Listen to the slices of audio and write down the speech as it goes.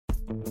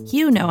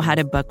You know how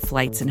to book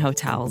flights and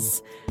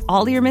hotels.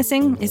 All you're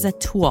missing is a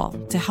tool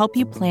to help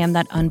you plan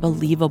that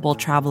unbelievable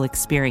travel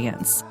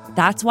experience.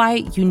 That's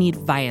why you need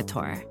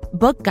Viator.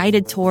 Book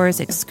guided tours,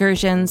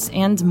 excursions,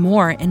 and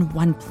more in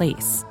one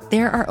place.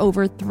 There are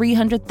over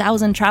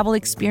 300,000 travel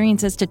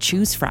experiences to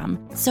choose from,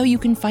 so you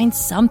can find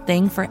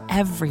something for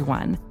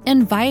everyone.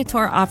 And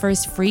Viator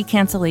offers free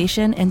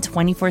cancellation and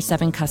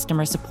 24/7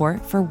 customer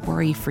support for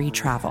worry-free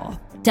travel.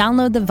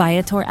 Download the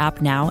Viator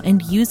app now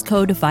and use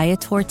code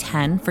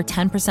Viator10 for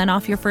 10%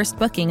 off your first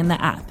booking in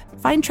the app.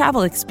 Find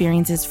travel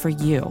experiences for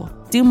you.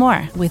 Do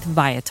more with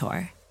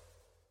Viator.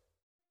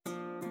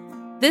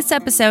 This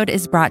episode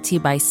is brought to you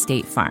by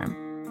State Farm.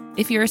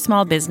 If you're a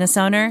small business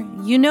owner,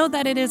 you know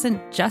that it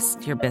isn't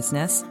just your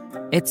business,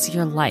 it's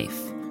your life.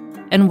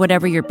 And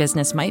whatever your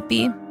business might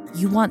be,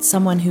 you want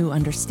someone who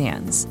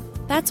understands.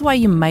 That's why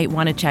you might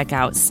want to check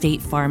out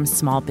State Farm's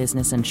small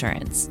business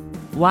insurance.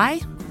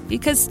 Why?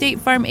 Because State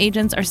Farm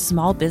agents are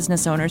small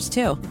business owners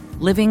too,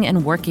 living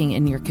and working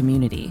in your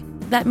community.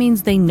 That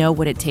means they know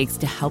what it takes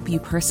to help you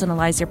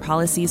personalize your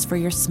policies for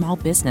your small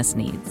business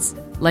needs.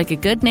 Like a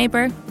good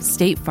neighbor,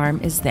 State Farm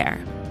is there.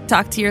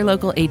 Talk to your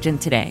local agent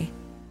today.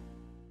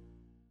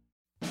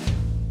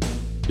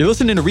 You're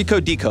listening to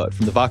Recode Decode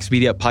from the Vox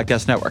Media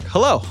Podcast Network.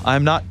 Hello,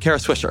 I'm not Kara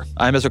Swisher.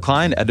 I'm Ezra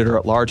Klein,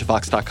 editor-at-large of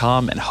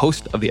Vox.com and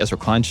host of The Ezra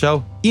Klein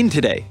Show, in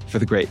today for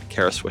the great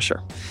Kara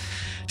Swisher.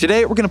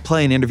 Today, we're going to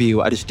play an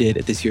interview I just did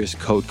at this year's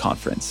Code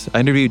Conference. I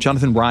interviewed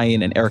Jonathan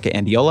Ryan and Erica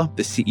Andiola,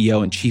 the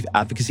CEO and Chief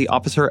Advocacy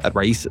Officer at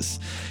Raíces.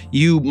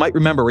 You might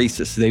remember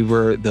Raíces. They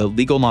were the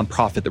legal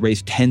nonprofit that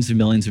raised tens of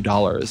millions of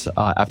dollars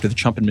after the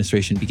Trump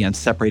administration began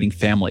separating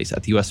families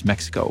at the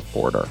U.S.-Mexico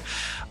border.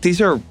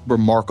 These are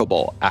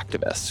remarkable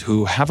activists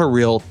who have a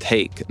real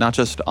take, not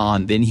just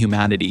on the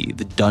inhumanity,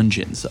 the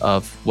dungeons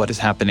of what is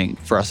happening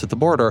for us at the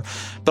border,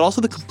 but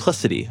also the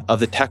complicity of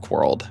the tech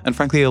world, and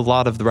frankly, a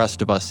lot of the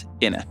rest of us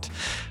in it.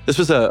 This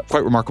was a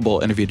quite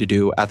remarkable interview to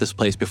do at this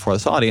place before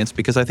this audience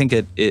because I think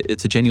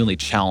it's a genuinely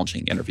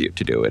challenging interview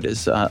to do. It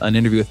is an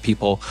interview with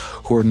people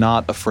who are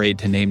not afraid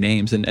to name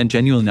names and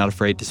genuinely not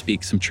afraid to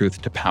speak some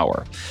truth to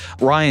power.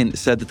 Ryan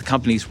said that the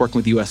companies working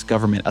with the U.S.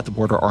 government at the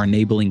border are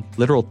enabling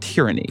literal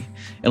tyranny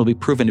and will be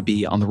proven to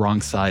be on the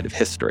wrong side of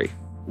history.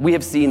 We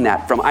have seen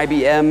that from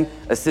IBM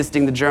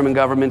assisting the German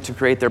government to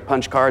create their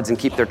punch cards and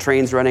keep their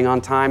trains running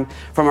on time,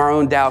 from our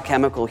own Dow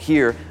Chemical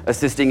here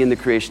assisting in the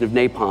creation of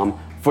napalm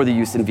for the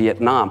use in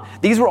Vietnam.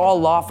 These were all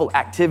lawful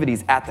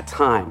activities at the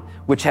time,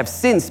 which have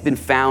since been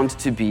found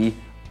to be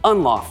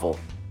unlawful.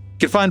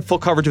 You can find full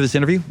coverage of this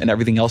interview and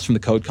everything else from the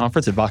Code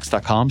Conference at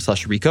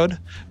Vox.com/Recode.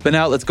 But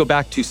now let's go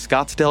back to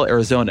Scottsdale,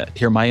 Arizona to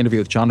hear my interview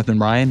with Jonathan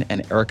Ryan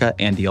and Erica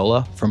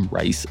Andiola from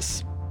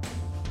Raíces.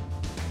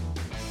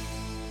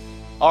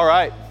 All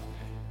right.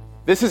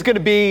 This is going to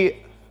be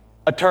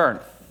a turn.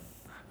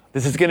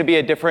 This is going to be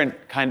a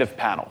different kind of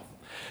panel.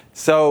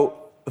 So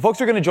the folks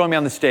who are going to join me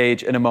on the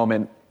stage in a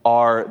moment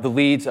are the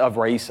leads of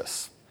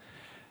Raíces.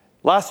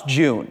 Last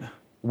June,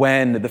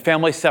 when the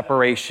family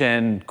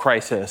separation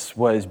crisis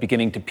was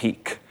beginning to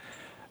peak,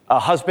 a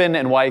husband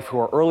and wife who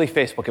are early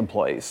Facebook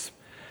employees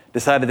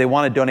decided they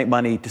want to donate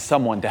money to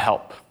someone to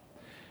help.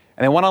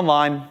 And they went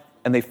online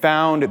and they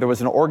found there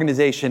was an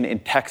organization in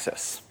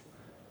Texas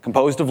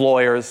composed of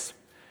lawyers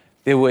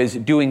that was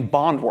doing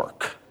bond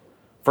work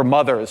for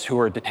mothers who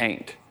were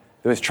detained,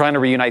 that was trying to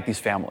reunite these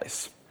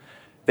families.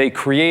 They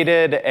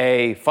created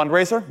a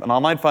fundraiser, an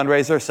online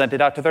fundraiser, sent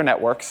it out to their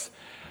networks.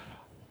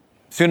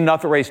 Soon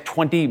enough, it raised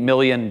 $20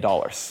 million.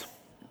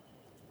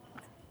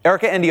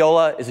 Erica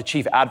Andiola is a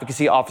chief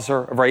advocacy officer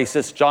of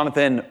Raíces.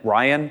 Jonathan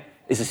Ryan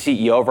is the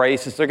CEO of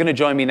Raíces. They're going to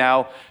join me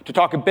now to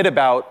talk a bit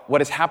about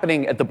what is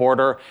happening at the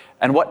border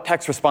and what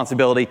tech's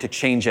responsibility to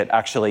change it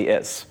actually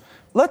is.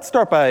 Let's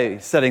start by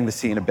setting the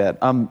scene a bit.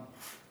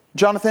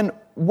 Jonathan,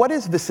 what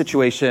is the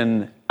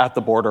situation at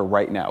the border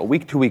right now?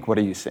 Week to week, what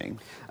are you seeing?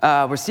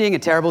 We're seeing a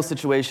terrible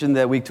situation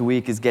that week to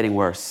week is getting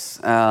worse.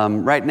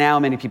 Right now,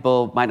 many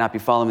people might not be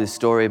following this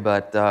story,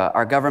 but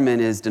our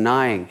government is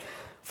denying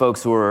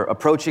folks who are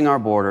approaching our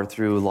border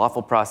through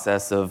lawful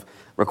process of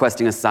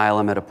requesting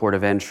asylum at a port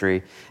of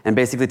entry and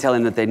basically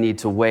telling them that they need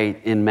to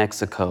wait in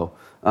Mexico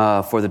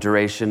for the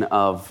duration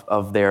of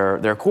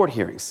their court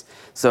hearings.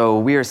 So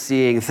we are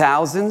seeing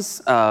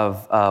thousands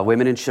of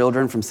women and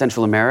children from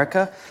Central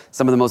America,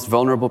 some of the most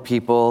vulnerable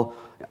people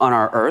on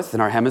our earth,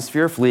 in our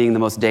hemisphere, fleeing the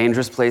most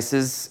dangerous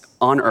places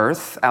on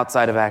earth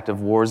outside of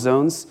active war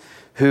zones,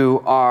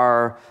 who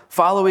are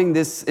following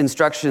this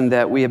instruction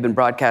that we have been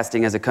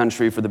broadcasting as a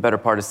country for the better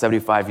part of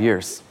 75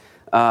 years.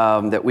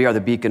 That we are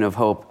the beacon of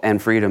hope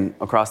and freedom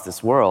across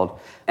this world.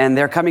 And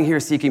they're coming here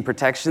seeking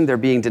protection. They're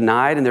being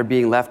denied, and they're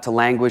being left to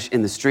languish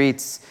in the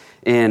streets,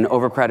 in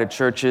overcrowded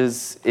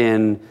churches,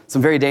 in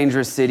some very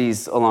dangerous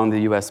cities along the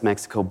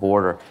U.S.-Mexico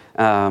border.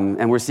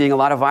 And we're seeing a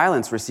lot of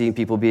violence. We're seeing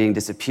people being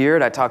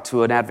disappeared. I talked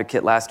to an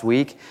advocate last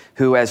week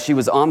who, as she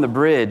was on the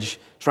bridge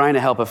trying to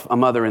help a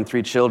mother and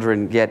 3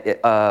 children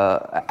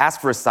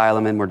ask for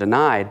asylum and were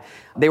denied,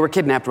 they were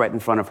kidnapped right in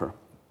front of her.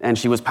 And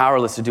she was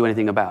powerless to do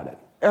anything about it.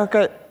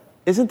 Erica,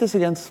 isn't this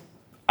against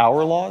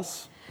our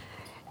laws?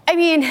 I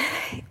mean,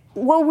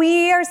 What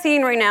we are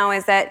seeing right now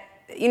is that,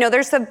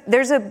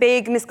 there's a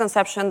big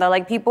misconception that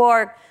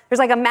there's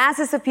like a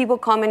masses of people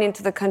coming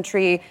into the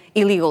country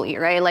illegally,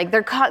 right? Like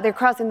they're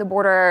crossing the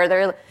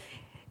border.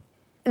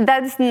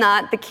 That's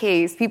not the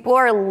case. People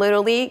are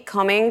literally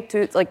coming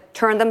to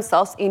turn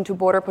themselves into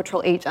Border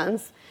Patrol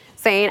agents,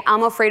 saying,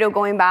 I'm afraid of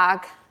going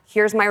back.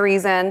 Here's my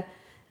reason.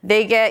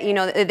 They get,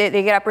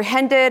 they get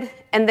apprehended,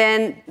 and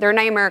then their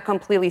nightmare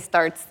completely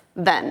starts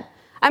then.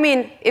 I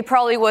mean, it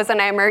probably was a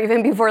nightmare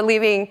even before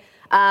leaving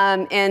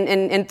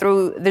and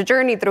through the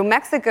journey through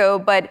Mexico,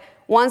 but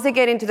once they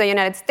get into the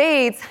United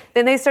States,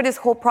 then they start this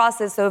whole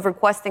process of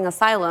requesting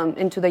asylum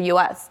into the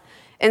U.S.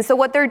 And so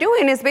what they're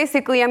doing is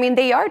basically,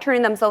 they are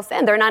turning themselves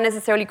in. They're not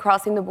necessarily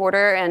crossing the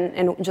border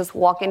and just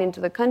walking into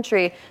the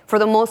country. For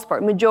the most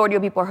part, majority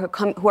of people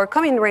who are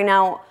coming right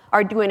now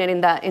are doing it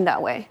in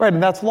that way. Right,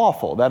 and that's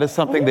lawful. That is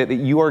something that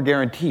you are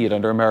guaranteed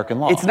under American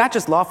law. It's not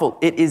just lawful,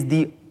 it is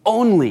the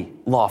only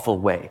lawful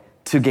way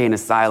to gain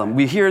asylum.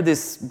 We hear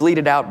this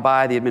bleated out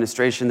by the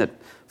administration that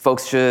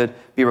folks should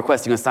be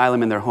requesting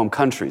asylum in their home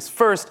countries.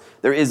 First,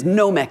 there is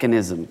no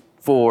mechanism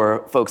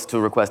for folks to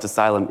request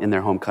asylum in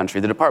their home country.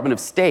 The Department of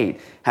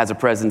State has a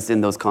presence in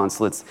those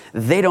consulates.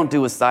 They don't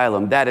do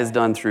asylum. That is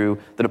done through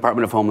the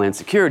Department of Homeland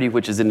Security,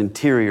 which is an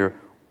interior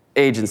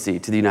agency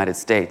to the United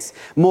States.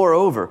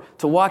 Moreover,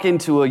 to walk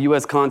into a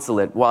U.S.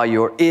 consulate while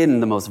you're in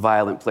the most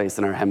violent place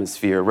in our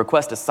hemisphere,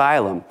 request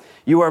asylum,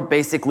 you are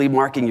basically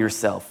marking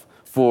yourself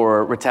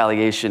for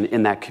retaliation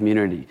in that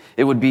community.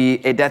 It would be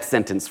a death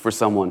sentence for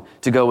someone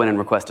to go in and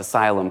request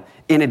asylum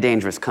in a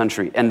dangerous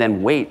country and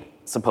then wait,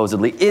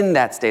 supposedly in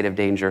that state of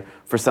danger,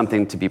 for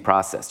something to be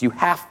processed. You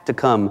have to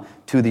come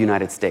to the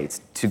United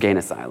States to gain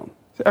asylum.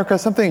 Erica,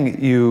 something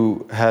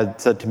you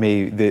had said to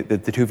me,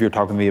 that the two of you were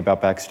talking to me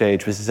about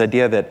backstage, was this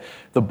idea that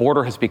the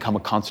border has become a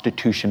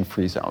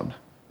constitution-free zone.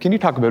 Can you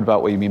talk a bit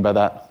about what you mean by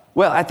that?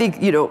 Well, I think,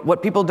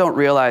 what people don't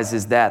realize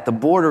is that the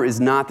border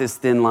is not this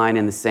thin line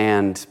in the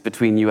sand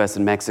between U.S.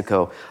 and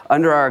Mexico.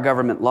 Under our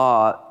government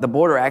law, the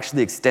border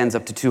actually extends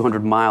up to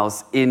 200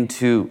 miles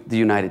into the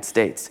United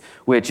States,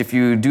 which, if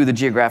you do the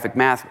geographic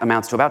math,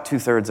 amounts to about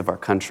 2/3 of our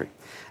country.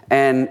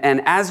 And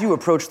as you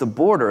approach the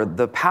border,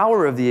 the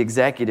power of the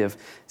executive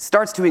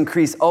starts to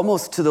increase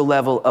almost to the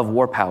level of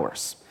war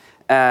powers.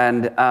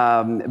 And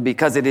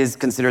because it is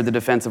considered the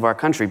defense of our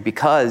country,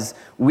 because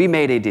we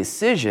made a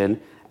decision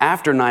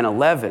after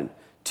 9/11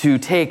 to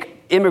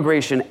take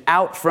immigration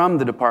out from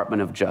the Department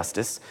of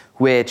Justice,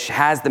 which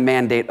has the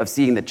mandate of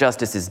seeing that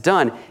justice is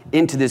done,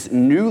 into this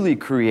newly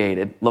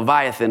created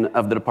Leviathan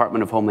of the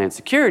Department of Homeland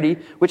Security,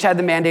 which had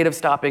the mandate of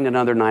stopping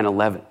another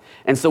 9/11.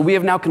 And so we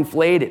have now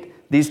conflated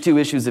these two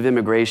issues of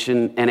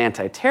immigration and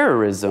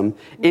anti-terrorism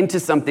into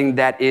something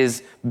that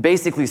is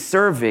basically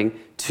serving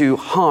to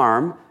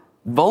harm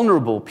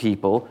vulnerable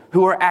people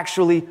who are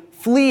actually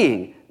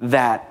fleeing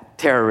that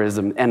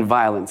terrorism and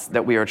violence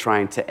that we are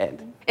trying to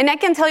end. And I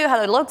can tell you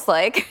how it looks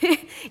like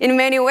in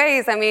many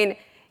ways.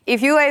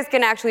 If you guys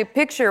can actually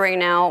picture right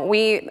now,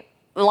 a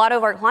lot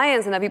of our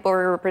clients and the people we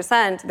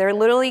represent, they're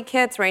literally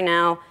kids right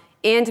now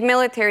in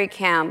military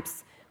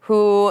camps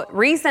who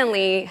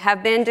recently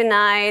have been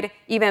denied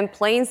even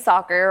playing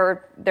soccer,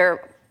 or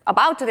they're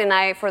about to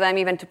deny for them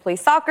even to play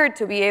soccer,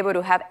 to be able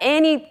to have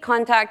any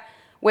contact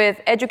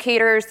with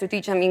educators, to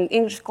teach them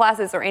English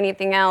classes or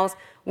anything else.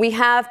 We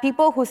have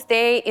people who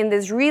stay in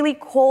these really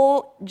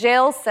cold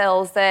jail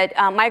cells that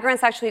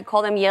migrants actually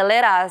call them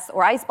hieleras,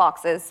 or ice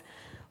boxes.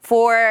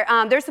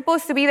 They're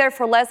supposed to be there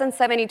for less than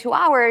 72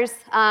 hours.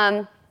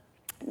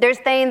 They're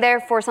staying there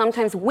for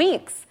sometimes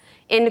weeks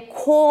in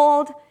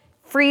cold,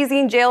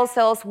 freezing jail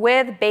cells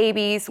with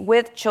babies,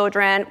 with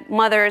children,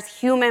 mothers,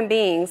 human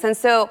beings. And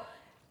so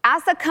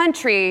as a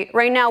country,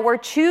 right now, we're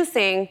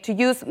choosing to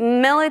use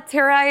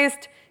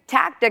militarized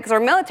tactics, or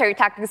military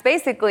tactics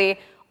basically,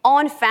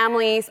 on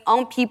families,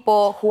 on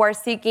people who are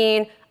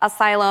seeking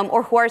asylum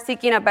or who are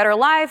seeking a better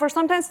life, or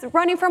sometimes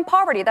running from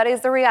poverty. That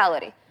is the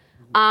reality.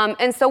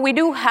 And so we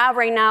do have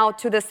right now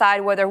to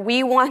decide whether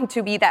we want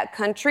to be that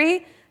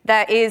country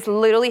that is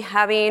literally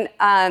having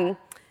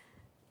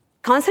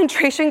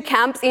concentration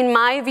camps, in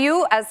my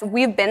view, as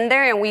we've been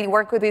there and we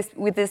work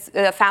with these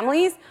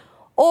families,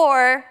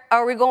 or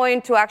are we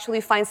going to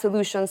actually find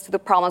solutions to the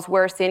problems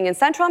we're seeing in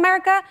Central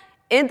America,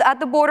 at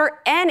the border,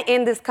 and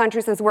in this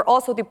country, since we're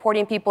also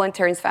deporting people and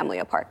tearing family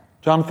apart?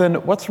 Jonathan,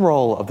 what's the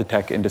role of the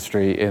tech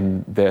industry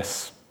in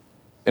this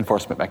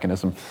enforcement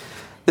mechanism?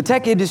 The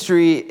tech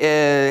industry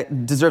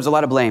deserves a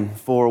lot of blame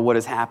for what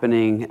is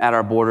happening at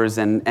our borders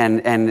and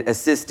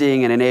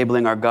assisting and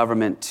enabling our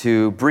government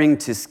to bring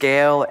to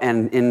scale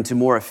and into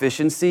more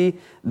efficiency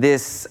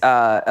this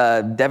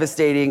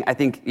devastating, I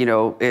think,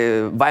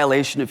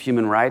 violation of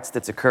human rights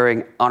that's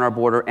occurring on our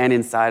border and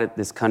inside of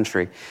this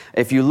country.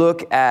 If you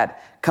look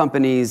at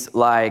companies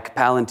like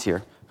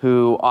Palantir,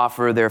 who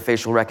offer their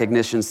facial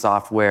recognition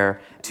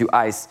software to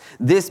ICE,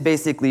 this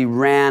basically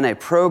ran a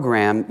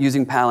program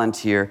using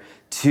Palantir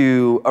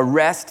to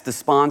arrest the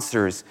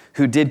sponsors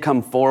who did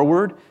come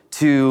forward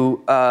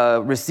to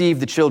receive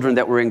the children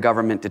that were in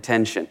government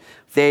detention.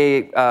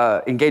 They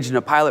engaged in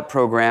a pilot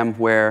program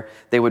where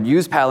they would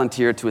use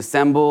Palantir to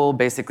assemble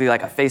basically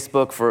like a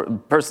Facebook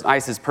for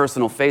ICE's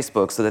personal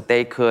Facebook so that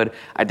they could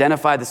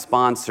identify the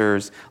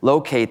sponsors,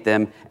 locate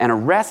them, and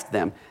arrest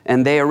them.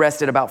 And they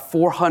arrested about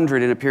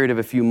 400 in a period of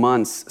a few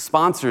months,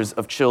 sponsors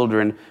of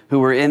children who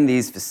were in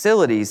these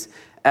facilities,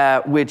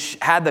 which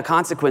had the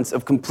consequence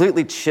of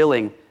completely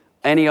chilling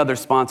any other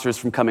sponsors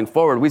from coming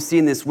forward. We've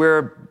seen this.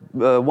 We're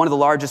one of the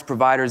largest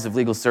providers of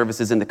legal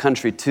services in the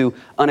country to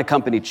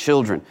unaccompanied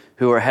children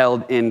who are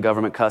held in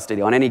government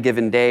custody. On any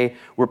given day,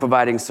 we're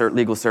providing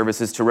legal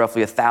services to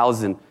roughly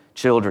 1,000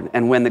 children.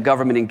 And when the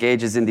government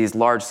engages in these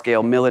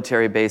large-scale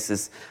military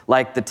bases,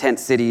 like the tent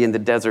city in the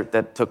desert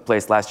that took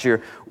place last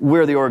year,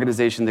 we're the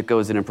organization that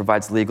goes in and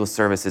provides legal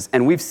services.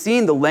 And we've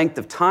seen the length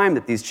of time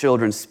that these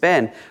children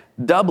spend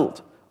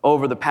doubled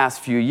over the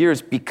past few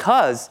years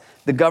because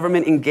the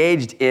government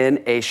engaged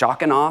in a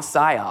shock and awe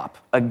psyop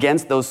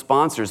against those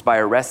sponsors by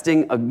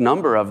arresting a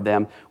number of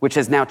them, which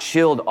has now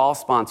chilled all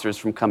sponsors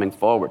from coming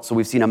forward. So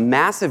we've seen a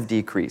massive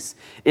decrease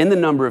in the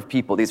number of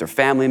people, these are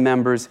family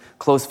members,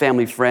 close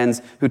family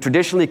friends, who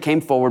traditionally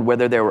came forward,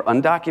 whether they were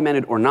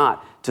undocumented or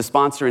not, to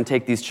sponsor and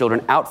take these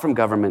children out from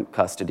government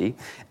custody,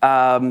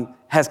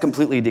 has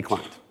completely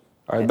declined.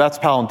 All right, that's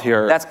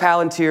Palantir. That's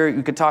Palantir.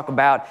 You could talk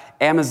about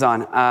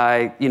Amazon.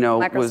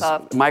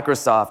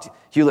 Microsoft.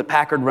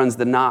 Hewlett-Packard runs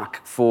the NOC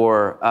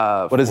for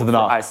what is the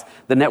NOC? ICE,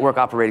 the Network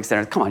Operating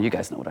Center. Come on, you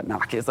guys know what a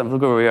NOC is.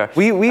 Look where we are.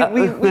 We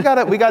got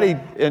a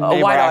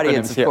wide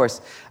audience, of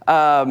course.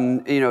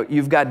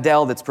 You've got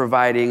Dell that's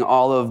providing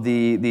all of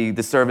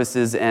the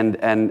services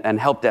and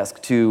help desk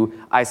to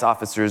ICE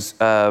officers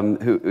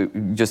who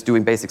just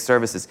doing basic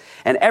services.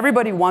 And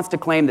everybody wants to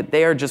claim that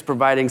they are just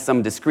providing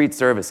some discrete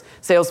service.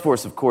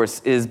 Salesforce, of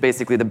course, is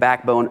basically the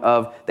backbone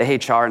of the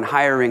HR and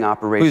hiring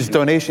operation. Whose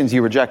donations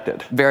you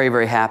rejected. Very,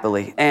 very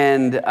happily.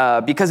 And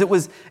because it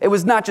was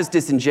not just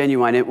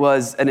disingenuine, it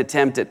was an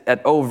attempt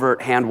at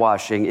overt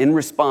hand-washing in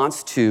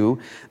response to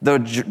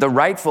the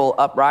rightful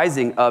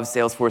uprising of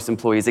Salesforce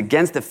employees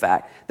against the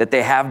fact that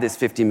they have this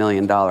 $50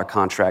 million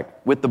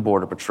contract with the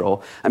Border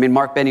Patrol. I mean,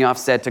 Mark Benioff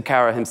said to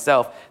Kara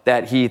himself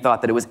that he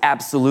thought that it was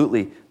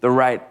absolutely the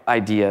right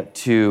idea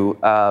to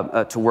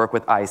work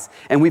with ICE.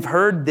 And we've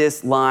heard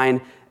this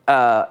line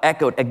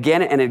echoed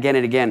again and again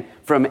and again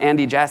from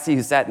Andy Jassy,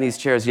 who sat in these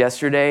chairs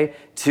yesterday,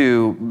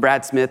 to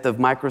Brad Smith of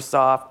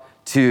Microsoft,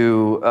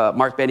 to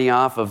Mark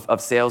Benioff of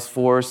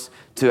Salesforce,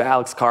 to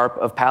Alex Karp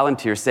of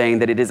Palantir, saying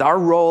that it is our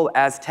role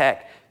as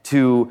tech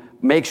to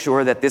make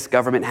sure that this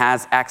government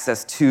has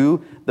access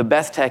to the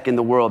best tech in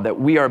the world, that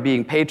we are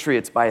being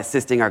patriots by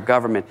assisting our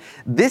government.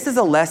 This is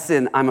a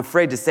lesson, I'm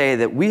afraid to say,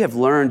 that we have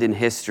learned in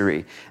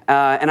history.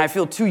 And I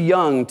feel too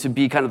young to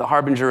be kind of the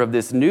harbinger of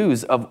this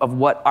news of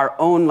what our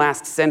own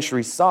last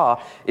century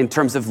saw in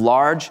terms of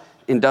large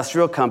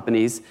industrial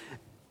companies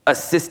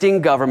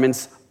assisting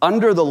governments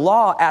under the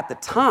law at the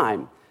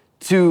time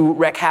to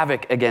wreak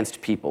havoc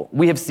against people.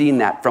 We have seen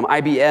that from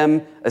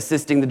IBM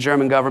assisting the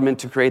German government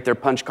to create their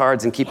punch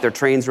cards and keep their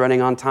trains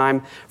running on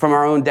time, from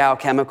our own Dow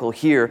Chemical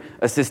here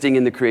assisting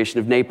in the creation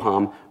of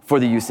napalm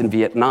for the use in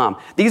Vietnam.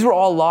 These were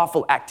all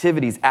lawful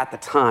activities at the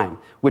time,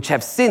 which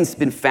have since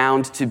been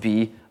found to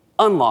be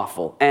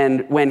unlawful.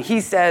 And when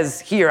he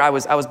says here, I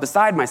was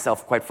beside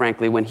myself, quite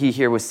frankly, when he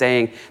here was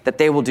saying that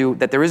they will do,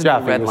 that there is no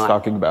red line.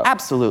 Talking about.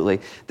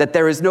 Absolutely. That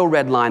there is no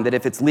red line, that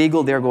if it's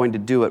legal, they're going to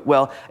do it.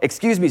 Well,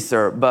 excuse me,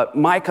 sir, but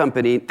my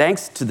company,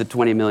 thanks to the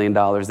 $20 million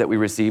that we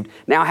received,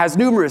 now has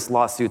numerous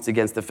lawsuits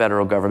against the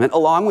federal government,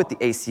 along with the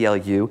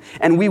ACLU,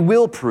 and we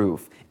will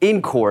prove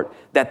in court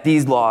that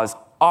these laws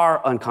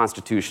are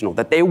unconstitutional,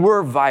 that they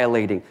were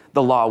violating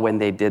the law when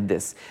they did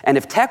this. And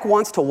if tech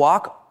wants to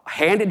walk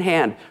hand in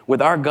hand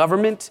with our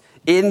government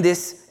in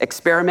this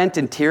experiment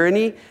in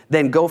tyranny,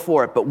 then go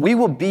for it. But we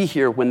will be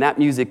here when that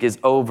music is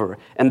over,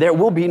 and there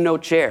will be no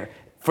chair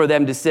for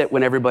them to sit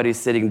when everybody's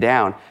sitting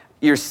down.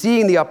 You're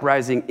seeing the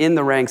uprising in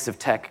the ranks of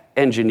tech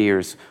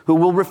engineers who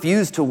will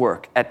refuse to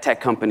work at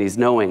tech companies,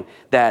 knowing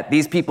that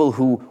these people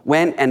who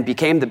went and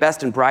became the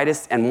best and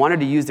brightest and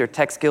wanted to use their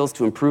tech skills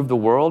to improve the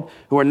world,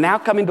 who are now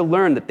coming to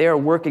learn that they are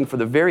working for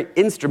the very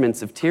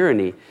instruments of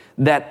tyranny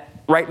that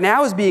right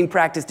now is being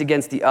practiced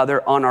against the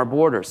other on our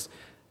borders.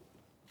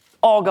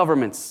 All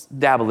governments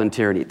dabble in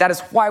tyranny. That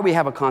is why we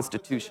have a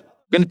constitution.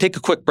 We're going to take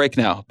a quick break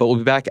now, but we'll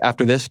be back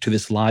after this to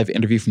this live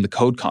interview from the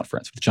Code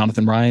Conference with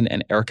Jonathan Ryan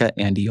and Erica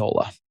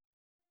Andiola.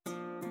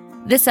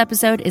 This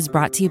episode is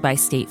brought to you by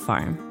State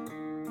Farm.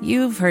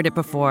 You've heard it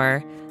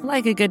before.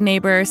 Like a good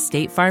neighbor,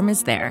 State Farm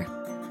is there.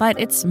 But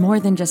it's more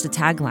than just a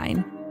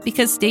tagline,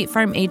 because State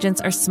Farm agents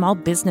are small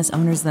business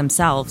owners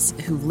themselves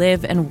who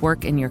live and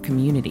work in your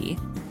community.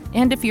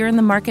 And if you're in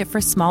the market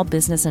for small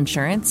business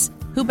insurance,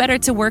 who better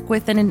to work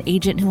with than an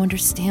agent who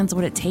understands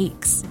what it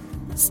takes?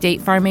 State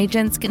Farm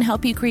agents can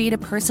help you create a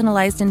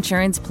personalized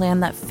insurance plan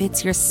that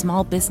fits your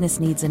small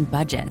business needs and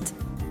budget.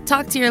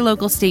 Talk to your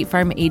local State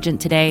Farm agent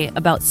today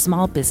about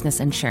small business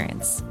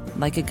insurance.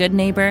 Like a good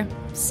neighbor,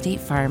 State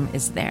Farm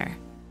is there.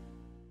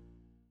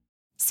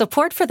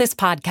 Support for this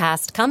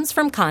podcast comes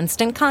from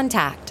Constant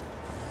Contact.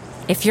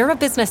 If you're a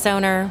business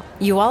owner,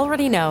 you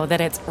already know that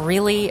it's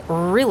really,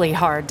 really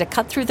hard to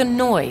cut through the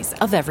noise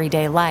of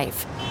everyday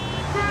life.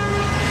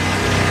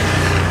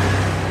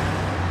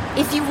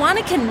 If you want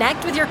to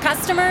connect with your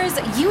customers,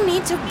 you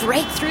need to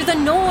break through the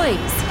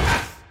noise.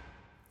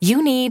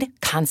 You need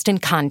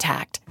Constant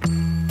Contact.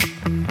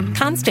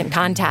 Constant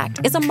Contact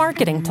is a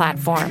marketing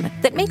platform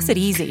that makes it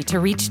easy to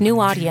reach new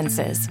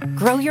audiences,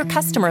 grow your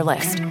customer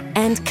list,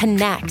 and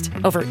connect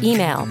over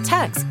email,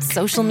 text,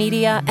 social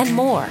media, and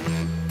more.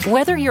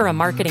 Whether you're a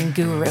marketing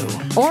guru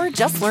or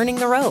just learning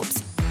the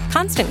ropes,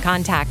 Constant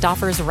Contact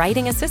offers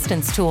writing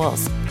assistance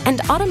tools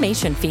and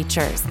automation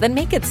features that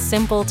make it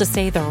simple to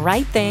say the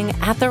right thing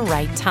at the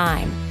right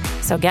time.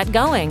 So get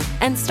going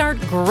and start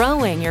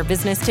growing your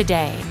business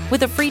today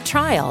with a free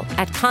trial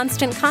at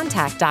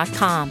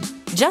ConstantContact.com.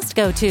 Just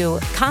go to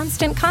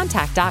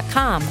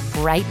ConstantContact.com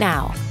right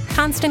now.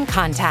 Constant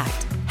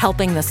Contact,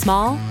 helping the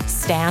small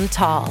stand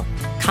tall.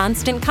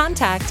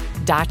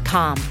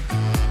 ConstantContact.com.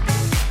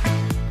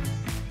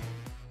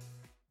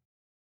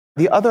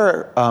 The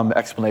other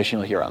explanation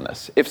you'll hear on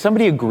this, if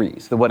somebody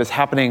agrees that what is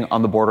happening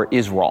on the border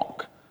is wrong,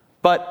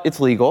 but it's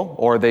legal,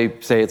 or they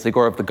say it's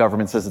legal, or if the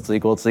government says it's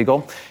legal, it's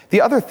legal.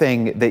 The other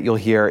thing that you'll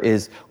hear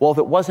is, well, if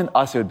it wasn't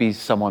us, it would be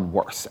someone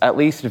worse. At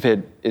least if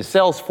it is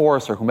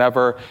Salesforce or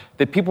whomever,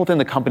 that people within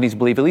the companies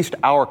believe at least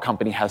our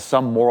company has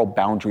some moral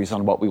boundaries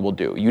on what we will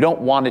do. You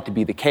don't want it to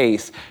be the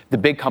case. The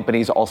big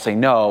companies all say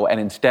no, and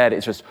instead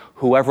it's just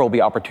whoever will be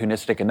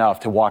opportunistic enough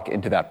to walk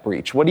into that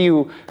breach. What do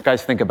you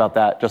guys think about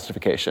that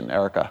justification,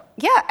 Erica?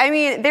 Yeah, I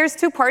mean, there's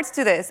two parts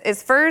to this.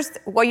 Is first,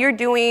 what you're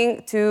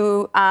doing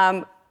to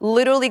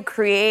literally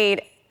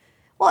create,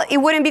 well, it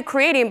wouldn't be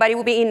creating, but it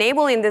would be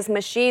enabling this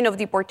machine of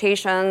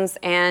deportations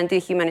and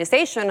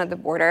dehumanization at the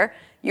border.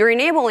 You're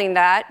enabling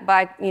that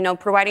by,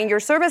 providing your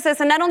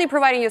services, and not only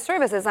providing your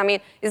services. I mean,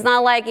 it's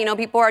not like,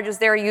 people are just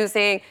there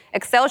using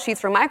Excel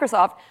sheets from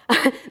Microsoft.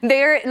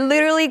 They're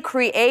literally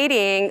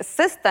creating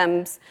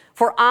systems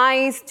for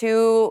ICE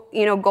to,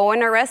 go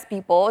and arrest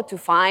people, to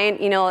find,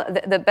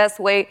 the best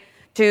way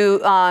to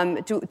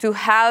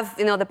have,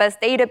 the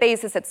best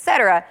databases, et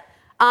cetera.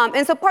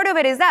 And so part of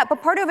it is that,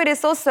 but part of it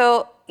is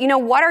also,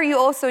 what are you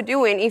also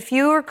doing? If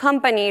your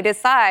company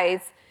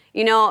decides,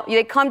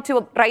 they come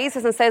to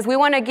Raíces and says, we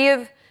want to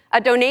give a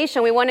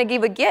donation, we want to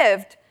give a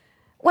gift.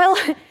 Well,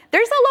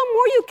 there's a lot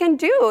more you can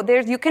do.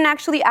 You can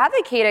actually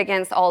advocate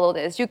against all of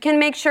this. You can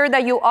make sure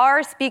that you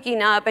are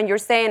speaking up and you're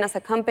saying as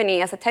a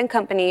company, as a tech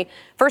company,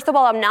 first of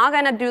all, I'm not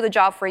going to do the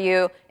job for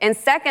you. And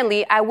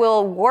secondly, I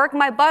will work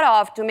my butt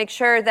off to make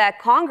sure that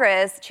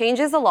Congress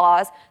changes the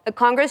laws, that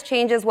Congress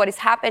changes what is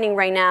happening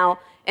right now,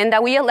 and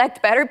that we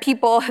elect better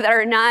people that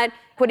are not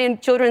putting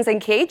children in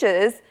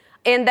cages,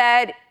 and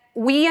that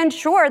we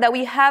ensure that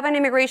we have an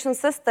immigration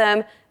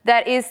system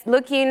that is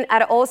looking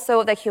at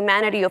also the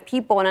humanity of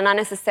people and not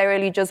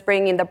necessarily just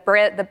bringing the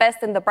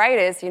best and the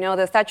brightest.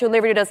 The Statue of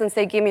Liberty doesn't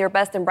say, give me your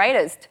best and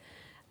brightest.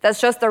 That's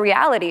just the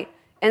reality.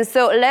 And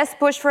so let's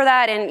push for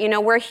that. And,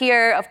 we're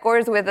here, of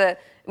course,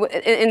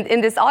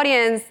 in this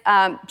audience,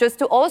 just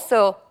to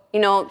also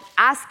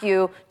ask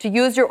you to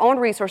use your own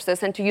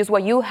resources and to use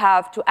what you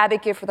have to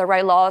advocate for the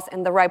right laws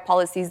and the right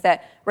policies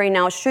that right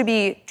now should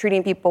be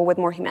treating people with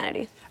more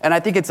humanity. And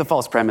I think it's a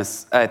false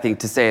premise,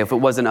 to say if it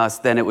wasn't us,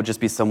 then it would just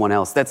be someone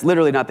else. That's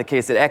literally not the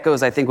case. It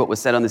echoes, I think, what was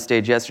said on the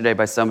stage yesterday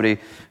by somebody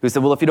who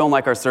said, well, if you don't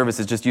like our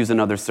services, just use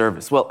another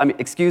service. Well,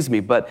 excuse me,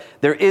 but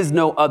there is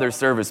no other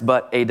service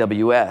but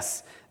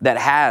AWS that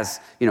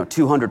has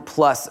 200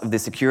 plus of the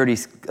security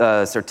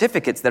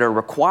certificates that are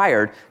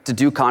required to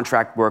do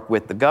contract work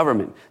with the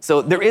government.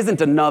 So there isn't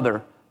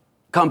another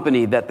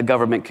company that the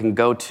government can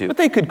go to. But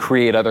they could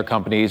create other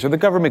companies, or the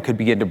government could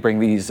begin to bring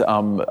these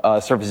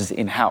services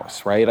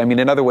in-house, right? I mean,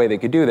 another way they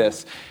could do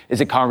this is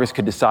that Congress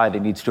could decide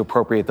it needs to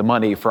appropriate the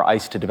money for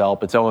ICE to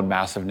develop its own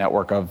massive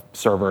network of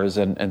servers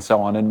and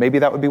so on, and maybe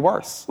that would be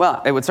worse. Well,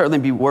 it would certainly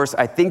be worse.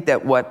 I think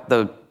that what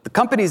the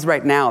companies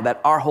right now that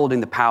are holding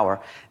the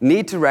power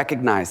need to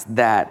recognize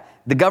that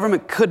the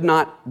government could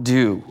not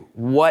do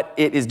what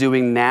it is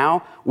doing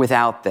now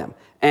without them.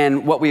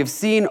 And what we have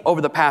seen over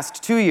the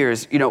past 2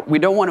 years, we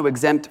don't want to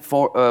exempt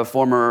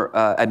former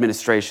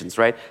administrations,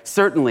 right?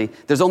 Certainly,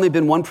 there's only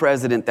been one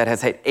president that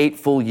has had 8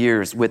 full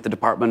years with the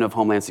Department of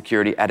Homeland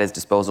Security at his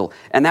disposal,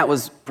 and that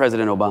was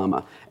President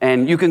Obama.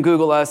 And you can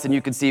Google us, and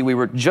you can see we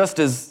were just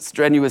as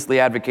strenuously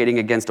advocating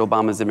against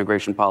Obama's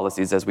immigration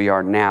policies as we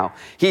are now.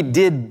 He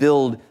did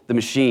build the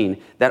machine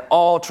that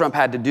all Trump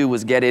had to do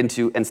was get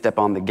into and step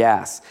on the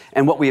gas.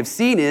 And what we have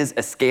seen is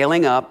a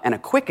scaling up and a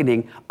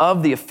quickening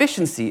of the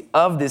efficiency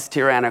of this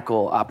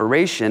tyrannical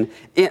operation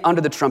under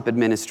the Trump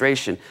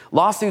administration.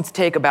 Lawsuits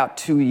take about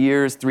 2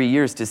 years, 3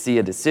 years to see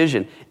a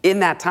decision. In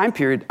that time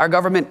period, our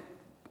government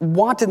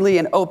wantonly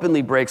and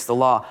openly breaks the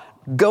law,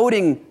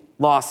 goading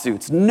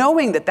lawsuits,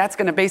 knowing that that's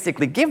going to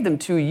basically give them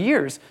 2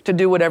 years to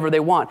do whatever they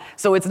want.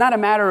 So it's not a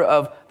matter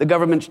of the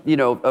government,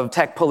 of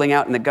tech pulling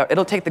out, and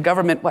it'll take the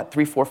government,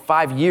 3, 4,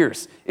 5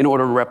 years in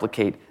order to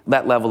replicate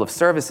that level of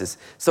services.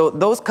 So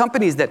those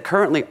companies that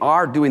currently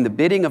are doing the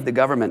bidding of the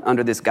government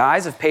under this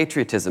guise of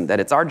patriotism, that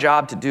it's our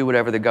job to do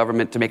whatever the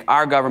government, to make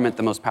our government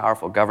the most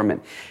powerful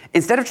government,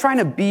 instead of trying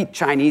to beat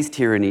Chinese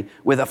tyranny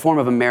with a form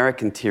of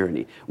American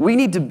tyranny, we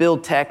need to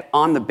build tech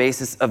on the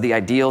basis of the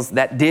ideals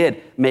that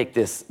did make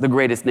this the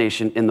greatest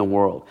nation in the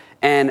world.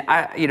 And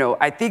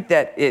I think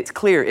that it's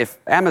clear if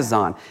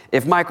Amazon,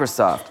 if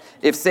Microsoft,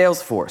 if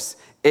Salesforce,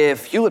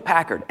 if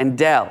Hewlett-Packard and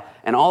Dell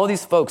and all of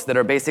these folks that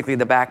are basically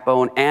the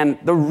backbone and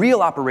the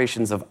real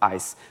operations of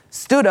ICE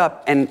stood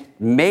up and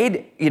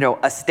made,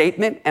 a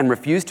statement and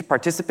refused to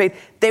participate,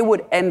 they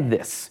would end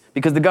this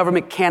because the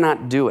government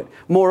cannot do it.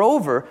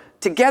 Moreover,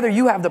 together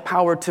you have the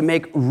power to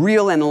make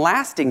real and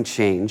lasting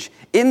change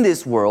in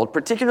this world,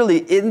 particularly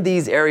in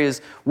these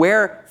areas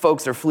where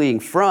folks are fleeing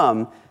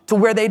from, to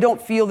where they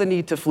don't feel the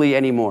need to flee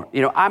anymore.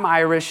 I'm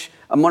Irish.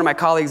 One of my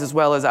colleagues as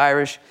well is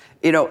Irish.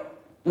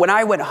 When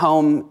I went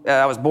home,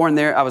 I was born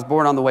there. I was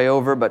born on the way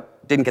over,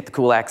 but didn't get the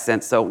cool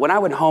accent. So when I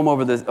went home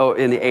in the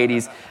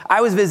 80s,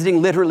 I was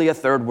visiting literally a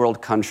third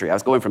world country. I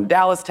was going from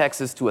Dallas,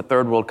 Texas to a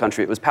third world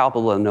country. It was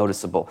palpable and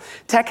noticeable.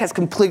 Tech has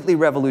completely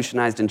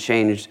revolutionized and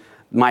changed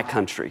my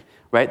country,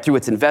 right? Through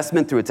its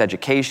investment, through its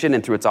education,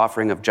 and through its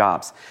offering of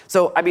jobs.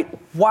 So,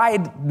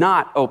 why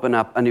not open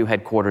up a new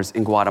headquarters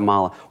in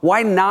Guatemala?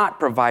 Why not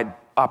provide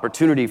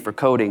opportunity for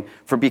coding,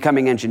 for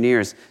becoming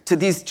engineers to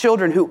these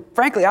children who,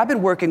 frankly, I've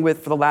been working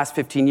with for the last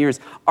 15 years,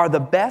 are the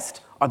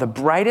best, are the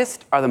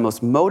brightest, are the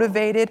most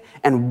motivated,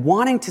 and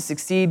wanting to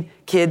succeed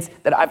kids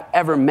that I've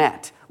ever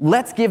met.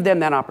 Let's give them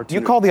that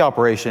opportunity. You call the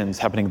operations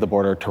happening at the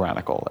border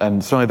tyrannical,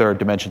 and certainly there are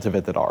dimensions of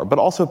it that are. But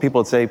also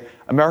people that say,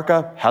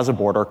 America has a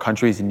border,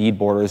 countries need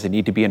borders, they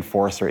need to be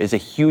enforced. There is a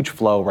huge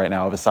flow right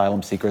now of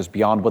asylum seekers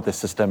beyond what the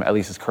system, at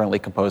least as currently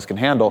composed, can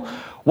handle.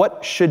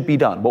 What should be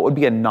done? What would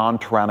be a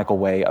non-tyrannical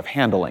way of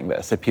handling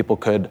this that people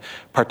could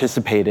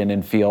participate in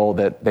and feel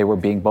that they were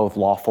being both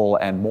lawful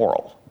and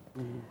moral?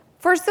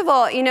 First of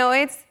all,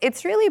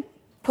 it's really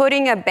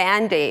putting a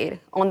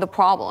Band-Aid on the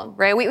problem,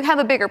 right? We have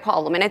a bigger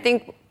problem, and I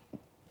think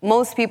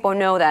most people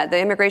know that the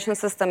immigration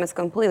system is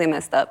completely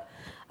messed up.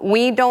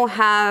 We don't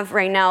have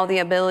right now the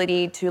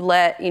ability to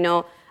let,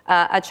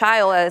 a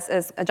child,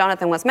 as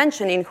Jonathan was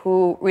mentioning,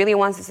 who really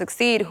wants to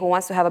succeed, who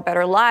wants to have a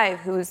better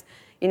life, who's,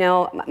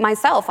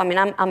 myself,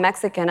 I'm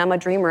Mexican, I'm a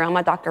dreamer, I'm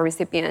a DACA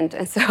recipient.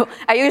 And so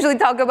I usually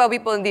talk about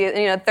people in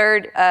the,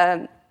 third,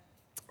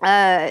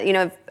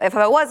 if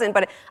I wasn't,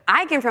 but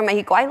I came from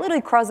Mexico. I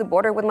literally crossed the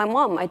border with my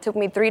mom. It took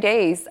me 3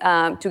 days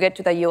to get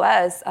to the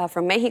U.S.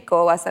 From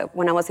Mexico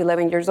when I was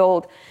 11 years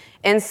old.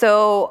 And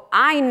so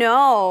I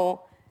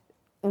know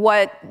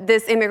what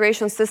this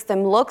immigration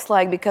system looks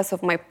like because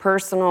of my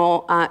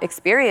personal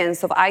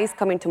experience of ICE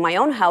coming to my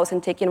own house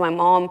and taking my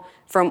mom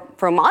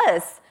from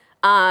us,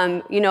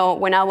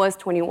 when I was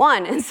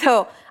 21. And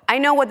so I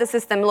know what the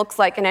system looks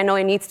like, and I know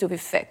it needs to be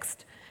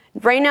fixed.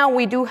 Right now,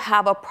 we do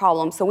have a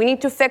problem, so we need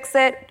to fix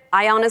it.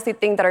 I honestly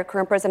think that our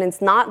current president's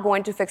not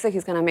going to fix it.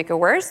 He's going to make it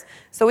worse.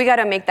 So we got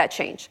to make that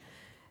change.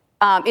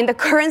 In the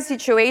current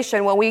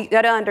situation, what we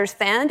got to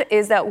understand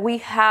is that we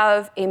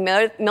have a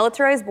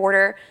militarized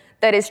border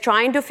that is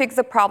trying to fix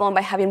the problem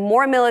by having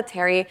more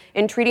military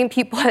and treating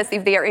people as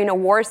if they are in a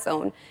war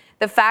zone.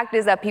 The fact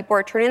is that people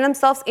are turning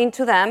themselves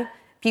into them.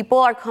 People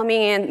are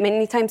coming in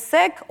many times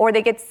sick, or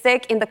they get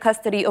sick in the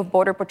custody of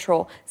Border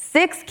Patrol.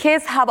 6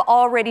 kids have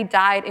already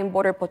died in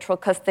Border Patrol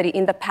custody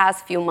in the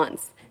past few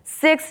months.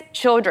 6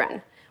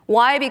 children.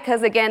 Why?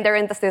 Because, again, they're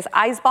in these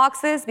ice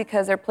boxes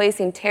because they're placed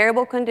in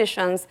terrible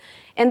conditions,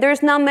 and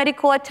there's no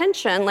medical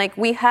attention. Like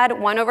we had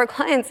one of our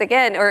clients,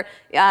 again, or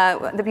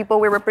the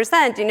people we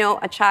represent,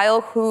 a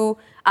child who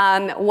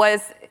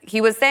he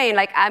was saying,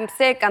 I'm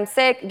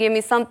sick, give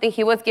me something.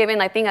 He was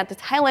given, I think, a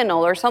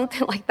Tylenol or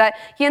something like that.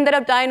 He ended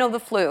up dying of the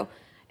flu.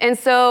 And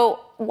so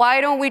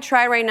why don't we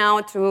try right now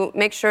to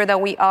make sure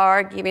that we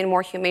are giving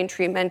more humane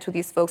treatment to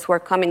these folks who are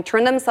coming,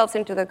 turn themselves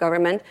into the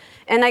government.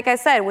 And like I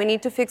said, we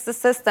need to fix the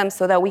system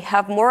so that we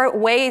have more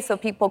ways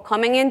of people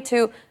coming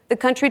into the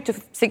country to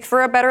seek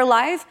for a better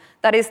life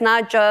that is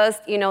not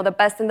just, the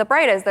best and the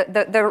brightest.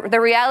 The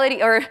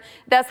reality, or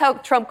that's how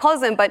Trump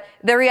calls them, but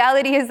the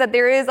reality is that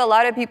there is a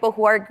lot of people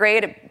who are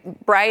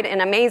great, bright,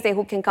 and amazing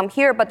who can come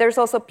here, but there's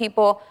also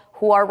people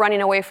who are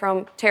running away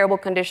from terrible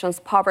conditions,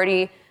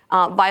 poverty,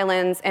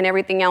 violence, and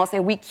everything else,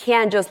 and we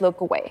can't just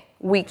look away.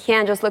 We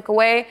can't just look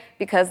away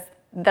because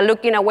the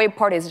looking away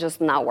part is just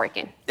not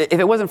working. If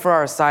it wasn't for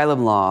our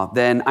asylum law,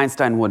 then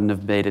Einstein wouldn't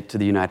have made it to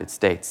the United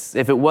States.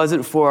 If it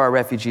wasn't for our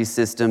refugee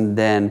system,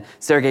 then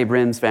Sergey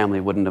Brin's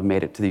family wouldn't have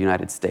made it to the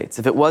United States.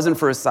 If it wasn't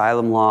for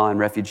asylum law and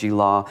refugee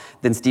law,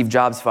 then Steve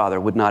Jobs' father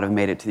would not have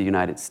made it to the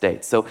United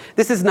States. So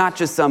this is not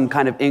just some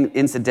kind of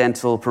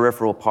incidental,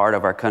 peripheral part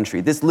of our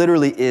country. This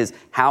literally is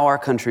how our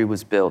country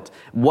was built,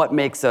 what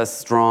makes us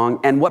strong,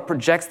 and what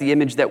projects the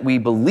image that we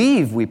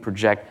believe we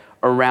project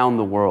around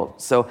the world.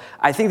 So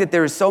I think that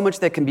there is so much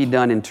that can be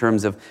done in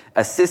terms of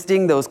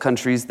assisting those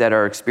countries that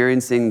are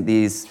experiencing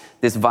this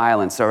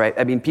violence, all right?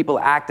 I mean, people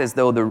act as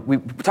though we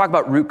talk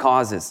about root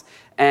causes,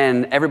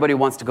 and everybody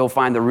wants to go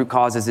find the root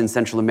causes in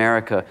Central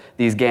America,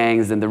 these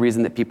gangs, and the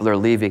reason that people are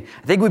leaving.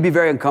 I think we'd be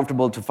very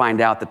uncomfortable to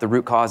find out that the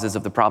root causes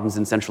of the problems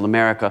in Central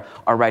America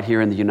are right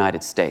here in the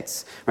United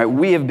States, right?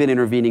 We have been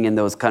intervening in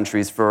those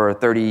countries for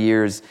 30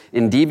 years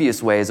in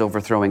devious ways,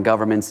 overthrowing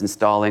governments,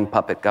 installing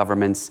puppet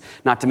governments,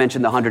 not to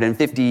mention the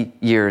 150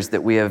 years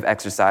that we have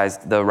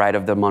exercised the right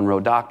of the Monroe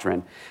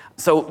Doctrine.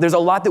 So there's a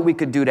lot that we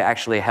could do to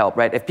actually help,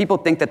 right? If people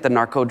think that the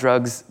narco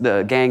drugs,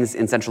 the gangs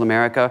in Central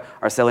America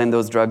are selling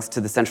those drugs to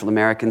the Central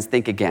Americans,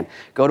 think again.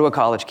 Go to a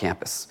college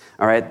campus,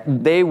 all right?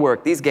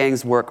 These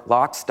gangs work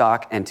lock,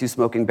 stock, and two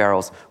smoking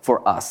barrels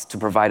for us to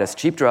provide us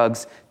cheap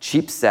drugs,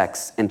 cheap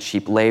sex, and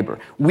cheap labor.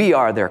 We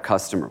are their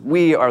customer.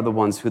 We are the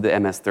ones who the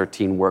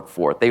MS-13 work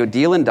for. They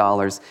deal in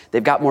dollars.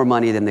 They've got more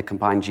money than the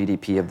combined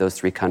GDP of those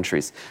three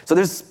countries. So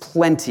there's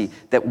plenty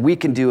that we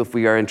can do if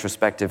we are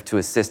introspective to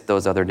assist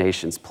those other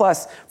nations.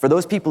 Plus, for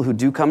those people who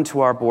do come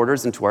to our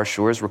borders and to our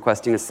shores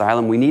requesting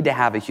asylum, we need to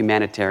have a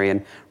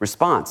humanitarian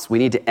response. We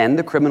need to end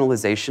the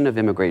criminalization of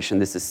immigration.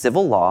 This is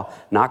civil law,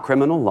 not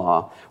criminal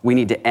law. We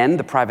need to end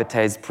the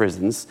privatized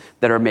prisons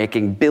that are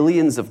making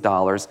billions of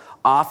dollars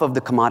off of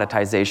the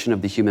commoditization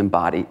of the human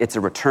body. It's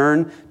a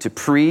return to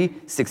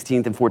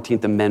pre-16th and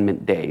 14th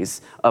Amendment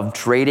days of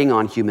trading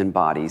on human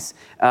bodies.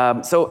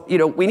 So,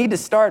 we need to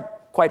start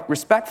quite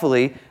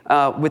respectfully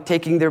with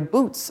taking their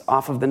boots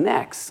off of the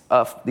necks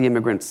of the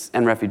immigrants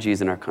and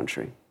refugees in our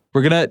country.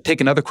 We're going to take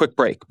another quick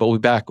break, but we'll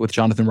be back with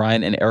Jonathan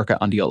Ryan and Erica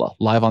Andiola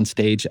live on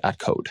stage at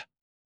Code.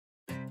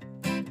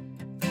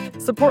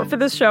 Support for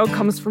this show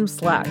comes from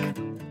Slack.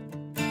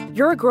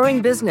 You're a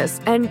growing business,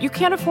 and you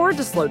can't afford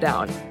to slow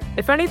down.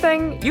 If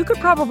anything, you could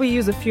probably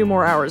use a few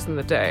more hours in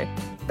the day.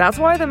 That's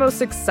why the most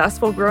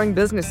successful growing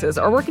businesses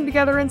are working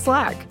together in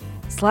Slack.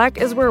 Slack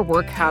is where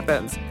work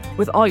happens,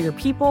 with all your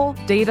people,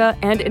 data,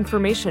 and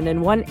information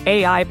in one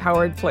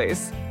AI-powered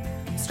place.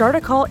 Start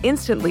a call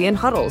instantly in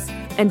huddles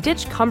and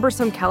ditch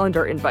cumbersome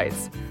calendar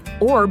invites.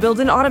 Or build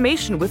an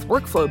automation with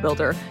Workflow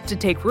Builder to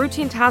take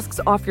routine tasks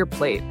off your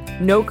plate.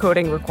 No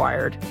coding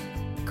required.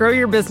 Grow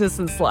your business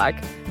in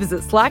Slack.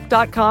 Visit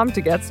slack.com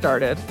to get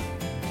started.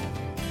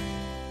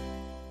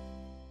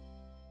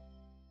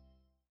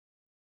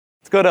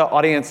 Let's go to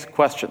audience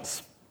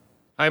questions.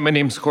 Hi, my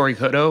name's Corey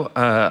Cotto.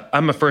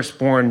 I'm a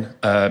firstborn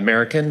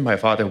American. My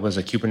father was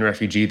a Cuban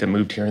refugee that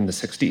moved here in the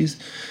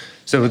 60s.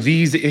 So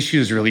these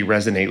issues really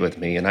resonate with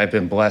me, and I've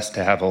been blessed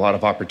to have a lot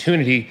of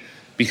opportunity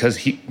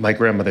because my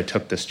grandmother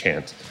took this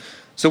chance.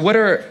 So what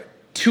are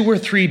 2 or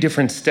 3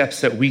 different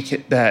steps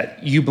that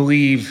you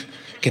believe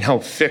can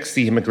help fix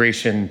the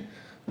immigration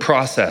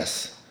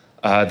process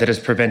that is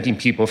preventing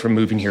people from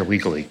moving here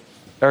legally?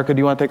 Erica, do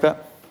you want to take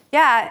that?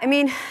 Yeah, I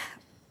mean,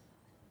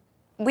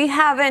 we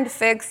haven't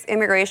fixed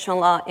immigration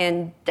law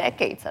in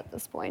decades at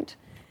this point.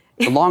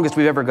 The longest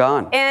we've ever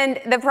gone. And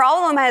the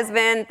problem has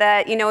been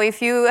that,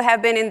 if you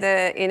have been in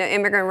the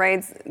immigrant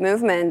rights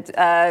movement,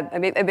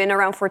 I've been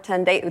around for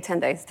 10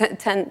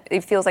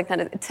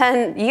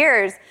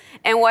 years.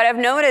 And what I've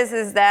noticed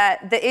is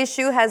that the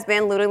issue has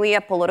been literally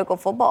a political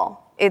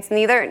football. It's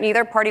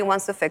neither party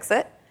wants to fix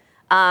it.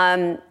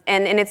 And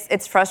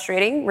it's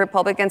frustrating.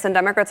 Republicans and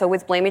Democrats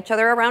always blame each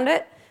other around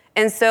it.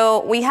 And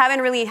so we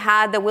haven't really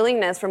had the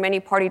willingness from any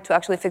party to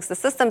actually fix the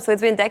system. So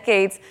it's been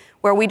decades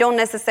where we don't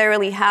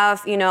necessarily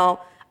have,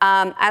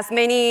 as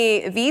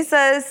many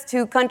visas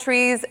to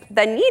countries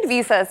that need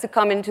visas to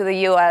come into the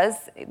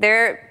U.S.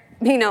 They're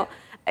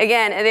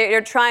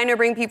trying to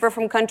bring people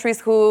from countries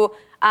who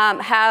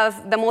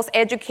have the most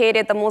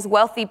educated, the most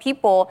wealthy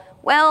people.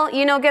 Well,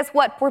 guess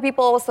what? Poor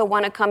people also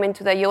want to come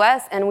into the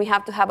U.S. and we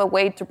have to have a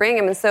way to bring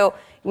them. And so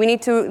we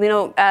need to,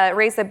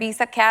 raise the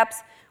visa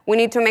caps. We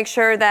need to make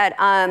sure that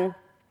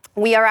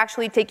we are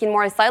actually taking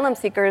more asylum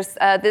seekers.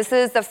 This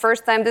is the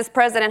first time the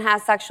president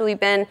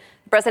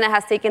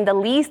has taken the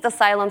least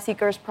asylum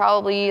seekers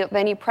probably of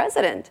any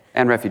president.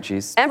 And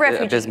refugees.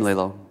 Abysmally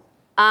low.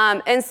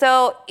 And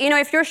so,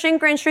 if you're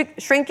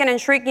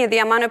shrinking the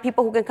amount of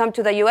people who can come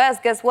to the U.S.,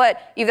 guess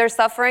what? If they're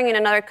suffering in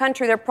another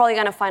country, they're probably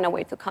going to find a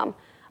way to come.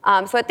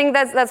 So I think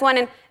that's one.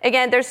 And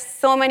again, there's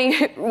so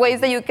many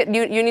ways that you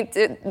need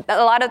to,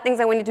 a lot of things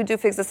that we need to do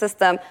to fix the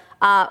system.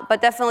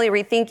 But definitely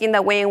rethinking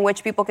the way in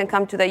which people can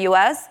come to the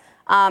U.S.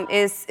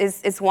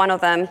 Is one of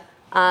them.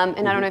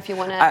 And I don't know if you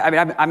want to.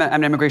 I'm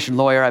an immigration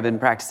lawyer. I've been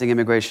practicing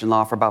immigration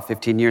law for about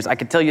 15 years. I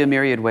could tell you a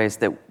myriad ways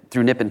that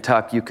through nip and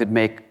tuck, you could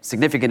make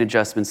significant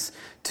adjustments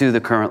to the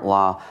current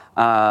law.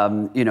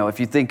 If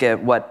you think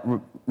at what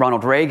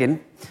Ronald Reagan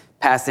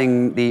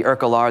passing the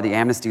IRCA law, or the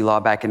amnesty law,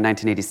 back in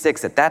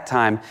 1986. At that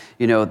time,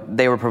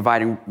 they were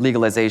providing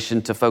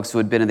legalization to folks who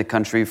had been in the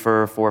country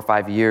for 4 or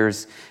 5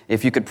 years.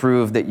 If you could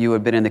prove that you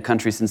had been in the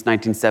country since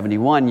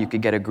 1971, you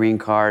could get a green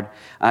card.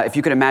 If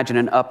you could imagine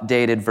an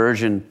updated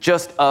version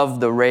just of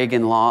the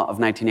Reagan law of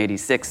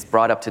 1986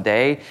 brought up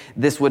today,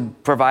 this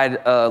would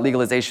provide a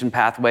legalization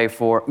pathway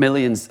for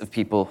millions of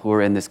people who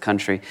are in this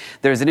country.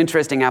 There's an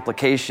interesting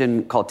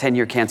application called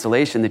 10-year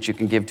cancellation that you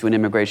can give to an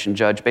immigration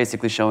judge,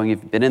 basically showing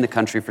you've been in the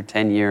country for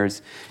 10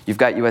 years, you've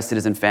got U.S.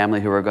 citizen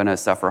family who are going to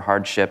suffer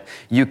hardship,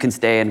 you can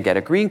stay and get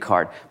a green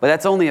card. But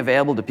that's only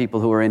available to people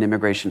who are in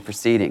immigration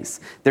proceedings.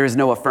 There is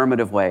no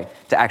affirmative way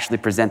to actually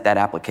present that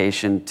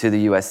application to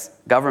the U.S.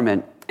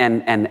 government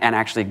and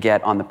actually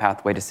get on the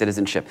pathway to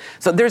citizenship.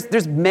 So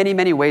there's many,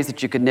 many ways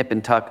that you could nip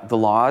and tuck the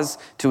laws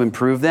to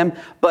improve them.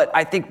 But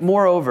I think,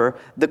 moreover,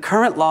 the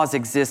current laws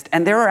exist,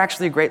 and there are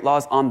actually great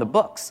laws on the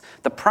books.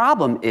 The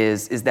problem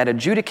is that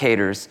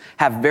adjudicators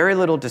have very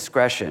little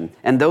discretion,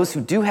 and those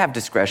who do have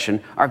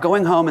discretion are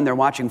going home and they're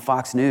watching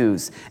Fox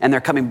News, and they're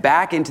coming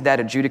back into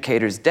that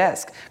adjudicator's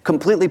desk,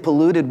 completely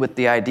polluted with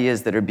the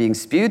ideas that are being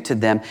spewed to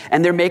them,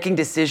 and they're making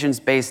decisions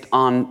based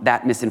on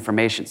that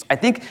misinformation. So I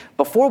think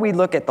before we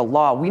look at the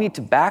law, we need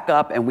to back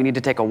up and we need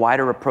to take a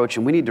wider approach,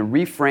 and we need to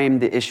reframe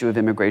the issue of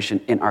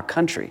immigration in our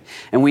country.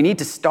 And we need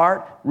to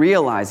start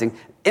realizing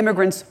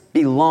immigrants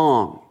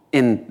belong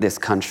in this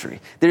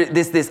country.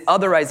 This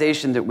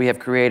otherization that we have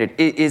created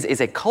is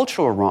a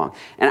cultural wrong.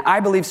 And I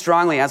believe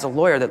strongly as a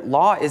lawyer that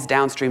law is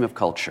downstream of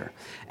culture.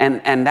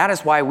 And that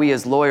is why we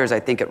as lawyers, I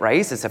think at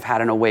Raíces, have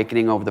had an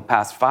awakening over the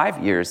past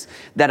 5 years,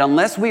 that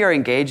unless we are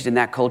engaged in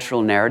that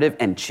cultural narrative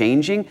and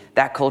changing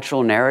that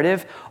cultural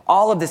narrative,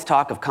 all of this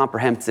talk of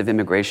comprehensive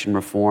immigration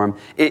reform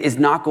is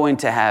not going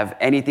to have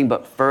anything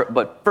but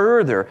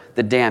further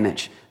the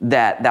damage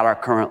that our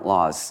current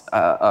laws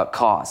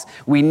cause.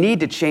 We need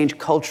to change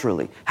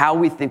culturally how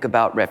we think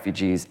about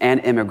refugees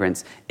and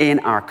immigrants in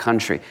our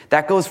country.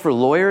 That goes for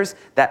lawyers,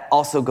 that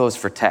also goes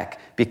for tech,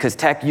 because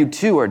tech, you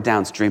too are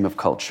downstream of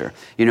culture.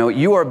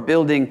 You are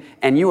building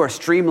and you are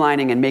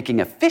streamlining and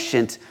making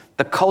efficient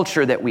the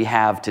culture that we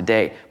have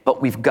today,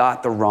 but we've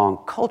got the wrong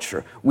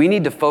culture. We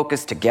need to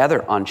focus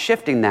together on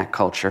shifting that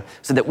culture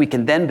so that we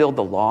can then build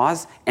the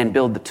laws and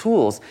build the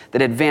tools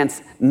that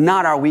advance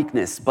not our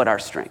weakness, but our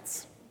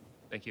strengths.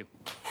 Thank you.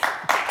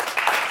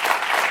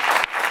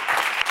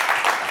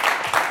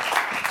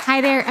 Hi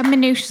there, I'm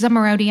Manoush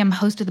Zomorodi. I'm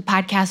host of the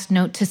podcast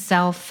Note to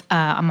Self.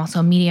 I'm also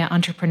a media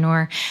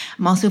entrepreneur.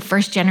 I'm also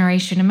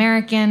first-generation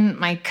American.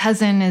 My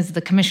cousin is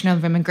the Commissioner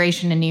of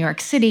Immigration in New York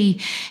City,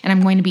 and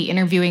I'm going to be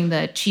interviewing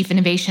the Chief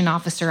Innovation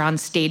Officer on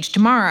stage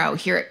tomorrow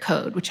here at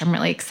Code, which I'm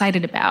really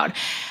excited about.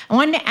 I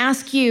wanted to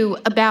ask you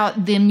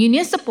about the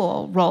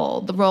municipal role,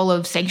 the role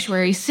of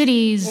sanctuary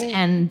cities,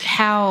 and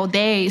how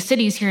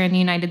cities here in the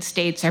United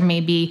States are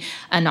maybe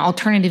an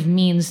alternative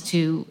means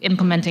to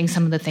implementing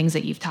some of the things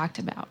that you've talked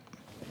about.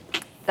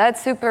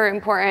 That's super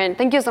important.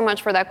 Thank you so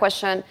much for that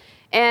question.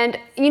 And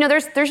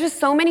there's just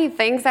so many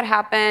things that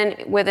happen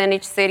within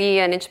each city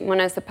and each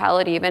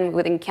municipality, even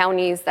within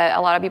counties, that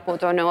a lot of people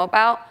don't know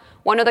about.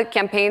 One of the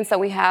campaigns that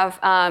we have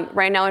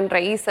right now in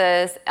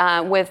Raíces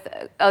with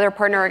other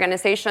partner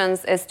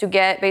organizations is to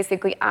get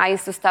basically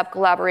ICE to stop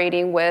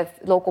collaborating with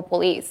local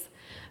police.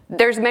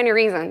 There's many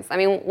reasons.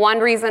 One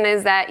reason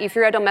is that if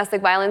you're a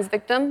domestic violence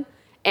victim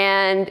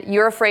and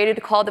you're afraid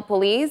to call the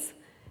police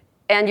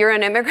and you're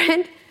an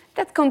immigrant,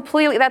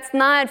 that's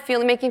not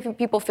making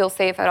people feel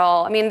safe at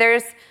all.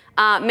 There's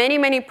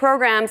many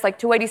programs like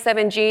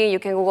 287G. You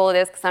can Google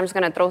this because I'm just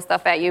going to throw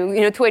stuff at you.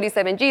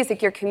 287G,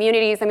 Secure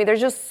Communities. There's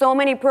just so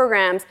many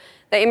programs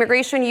that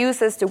immigration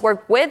uses to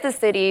work with the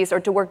cities or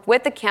to work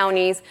with the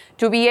counties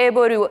to be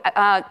able to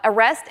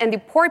arrest and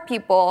deport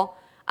people,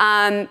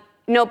 by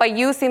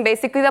using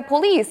basically the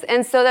police.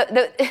 And so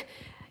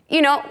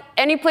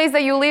any place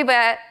that you live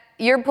at,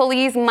 your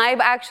police might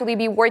actually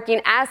be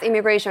working as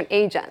immigration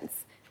agents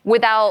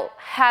without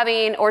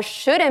having or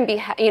shouldn't be,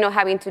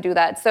 having to do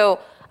that. So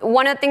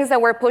one of the things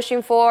that we're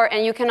pushing for,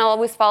 and you can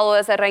always follow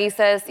us at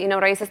Raíces,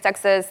 Raíces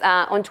Texas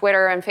on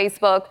Twitter and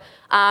Facebook,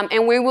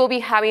 and we will be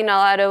having a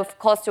lot of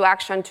calls to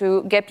action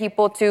to get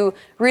people to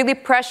really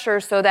pressure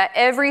so that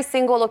every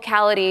single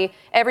locality,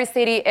 every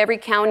city, every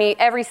county,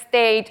 every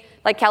state,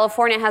 like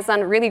California has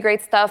done really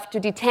great stuff to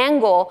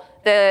detangle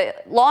the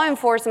law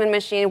enforcement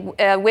machine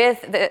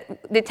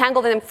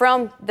detangle them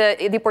from the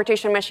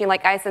deportation machine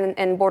like ICE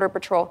and Border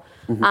Patrol.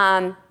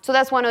 Mm-hmm. So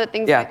that's one of the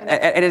things. Yeah,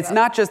 and it's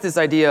not just this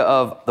idea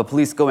of the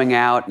police going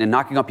out and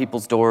knocking on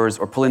people's doors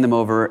or pulling them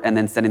over and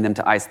then sending them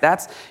to ICE.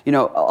 That's, there's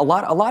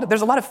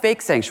a lot of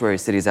fake sanctuary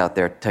cities out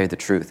there, to tell you the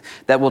truth,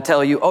 that will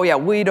tell you, oh yeah,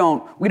 we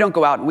don't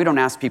go out and we don't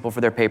ask people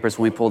for their papers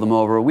when we pull them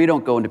over. We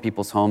don't go into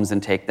people's homes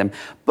and take them.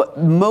 But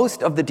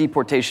most of the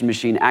deportation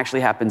machine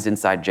actually happens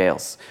inside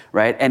jails,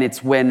 right? And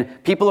it's when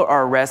people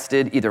are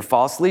arrested either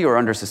falsely or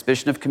under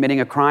suspicion of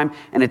committing a crime,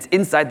 and it's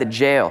inside the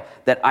jail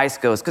that ICE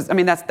goes, because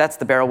that's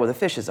the barrel where the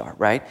fishes are,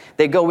 right?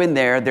 They go in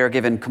there, they're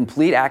given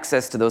complete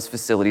access to those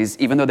facilities,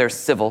 even though they're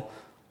civil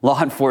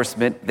law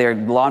enforcement.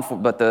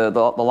 But the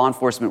law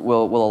enforcement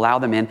will allow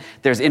them in.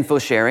 There's info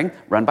sharing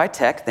run by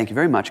tech. Thank you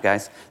very much,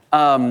 guys.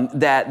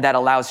 That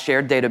allows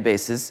shared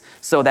databases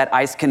so that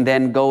ICE can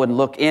then go and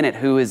look in at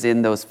who is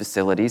in those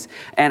facilities.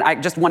 And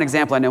just one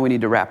example, I know we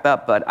need to wrap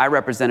up, but I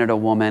represented a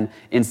woman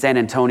in San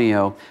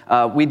Antonio.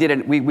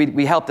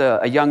 We helped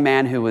a young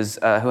man who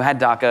had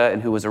DACA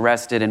and who was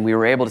arrested, and we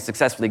were able to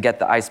successfully get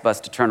the ICE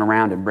bus to turn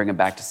around and bring him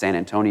back to San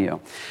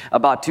Antonio.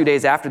 About 2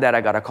 days after that,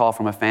 I got a call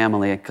from a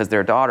family because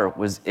their daughter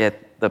was at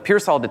the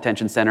Pearsall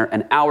Detention Center,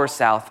 an hour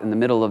south in the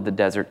middle of the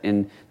desert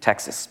in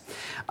Texas.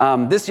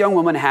 This young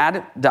woman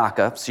had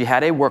DACA. She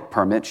had a work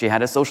permit. She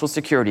had a social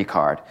security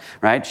card,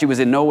 right? She was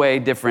in no way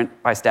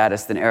different by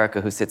status than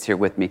Erica, who sits here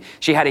with me.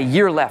 She had a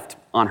year left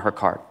on her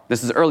card.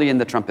 This is early in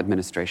the Trump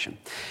administration.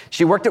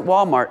 She worked at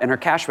Walmart, and her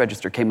cash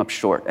register came up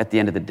short at the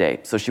end of the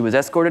day. So she was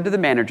escorted to the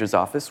manager's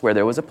office, where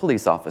there was a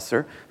police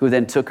officer, who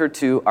then took her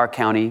to our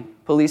county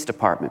police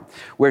department,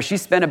 where she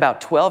spent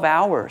about 12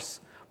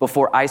 hours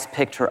before ICE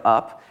picked her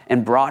up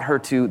and brought her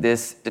to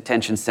this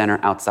detention center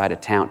outside of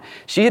town.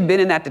 She had been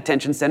in that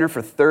detention center for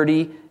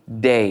 30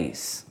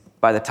 days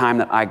by the time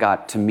that I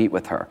got to meet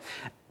with her.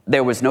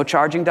 There was no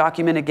charging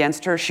document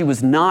against her. She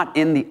was not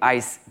in the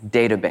ICE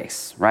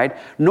database, right?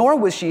 Nor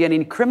was she in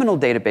any criminal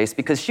database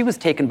because she was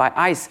taken by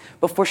ICE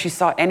before she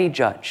saw any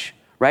judge,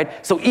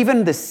 right? So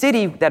even the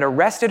city that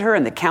arrested her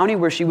and the county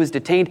where she was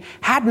detained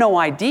had no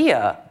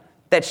idea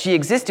that she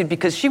existed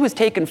because she was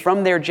taken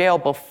from their jail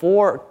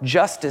before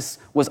justice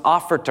was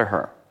offered to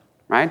her.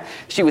 Right?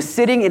 She was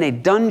sitting in a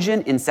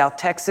dungeon in South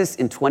Texas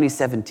in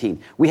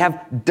 2017. We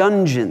have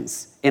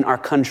dungeons in our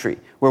country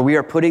where we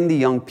are putting the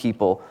young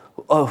people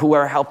who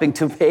are helping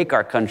to make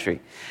our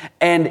country.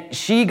 And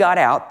she got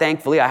out,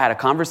 thankfully. I had a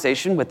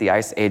conversation with the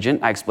ICE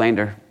agent. I explained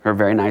to her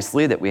very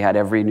nicely that we had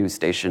every news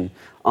station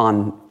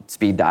on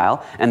speed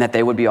dial and that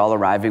they would be all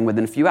arriving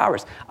within a few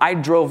hours. I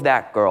drove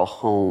that girl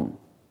home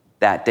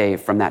that day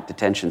from that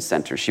detention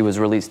center. She was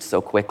released so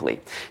quickly.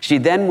 She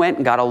then went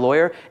and got a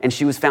lawyer, and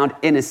she was found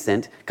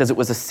innocent because it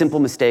was a simple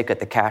mistake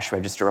at the cash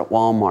register at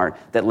Walmart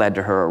that led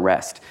to her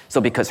arrest. So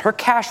because her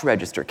cash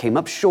register came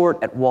up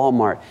short at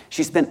Walmart,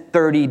 she spent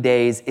 30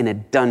 days in a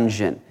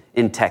dungeon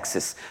in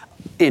Texas.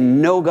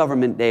 In no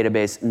government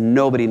database,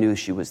 nobody knew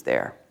she was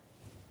there.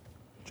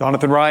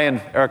 Jonathan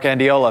Ryan, Erica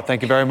Andiola,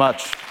 thank you very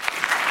much.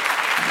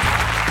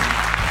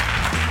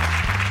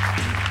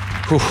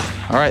 Whew.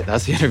 All right,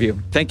 that's the interview.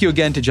 Thank you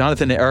again to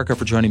Jonathan and Erica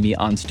for joining me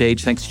on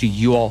stage. Thanks to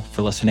you all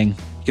for listening.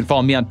 You can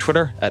follow me on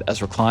Twitter at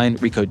Ezra Klein.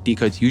 Recode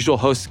Decode's usual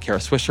host, Kara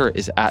Swisher,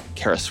 is at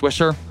Kara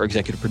Swisher. Our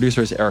executive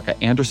producer is Erica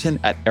Anderson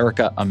at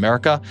Erica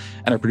America.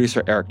 And our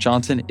producer, Eric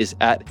Johnson, is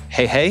at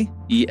Hey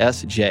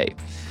ESJ.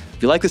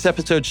 If you like this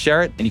episode,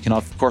 share it. And you can,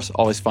 of course,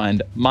 always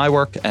find my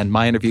work and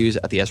my interviews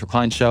at The Ezra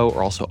Klein Show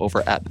or also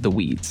over at The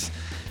Weeds.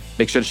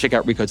 Make sure to check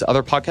out Recode's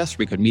other podcasts,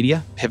 Recode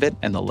Media, Pivot,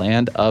 and The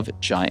Land of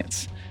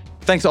Giants.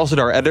 Thanks also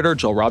to our editor,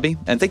 Joel Robbie.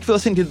 And thank you for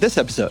listening to this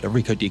episode of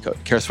Recode Decode.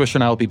 Kara Swisher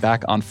and I will be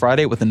back on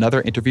Friday with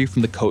another interview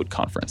from the Code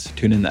Conference.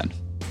 Tune in then.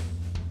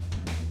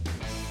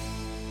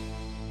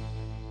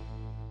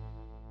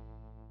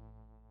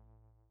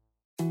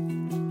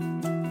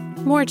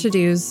 More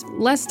to-dos,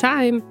 less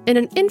time, and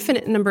an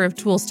infinite number of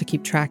tools to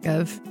keep track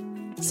of.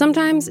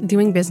 Sometimes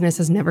doing business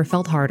has never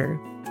felt harder,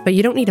 but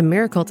you don't need a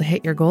miracle to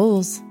hit your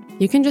goals.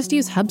 You can just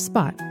use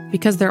HubSpot,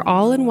 because their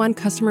all-in-one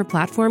customer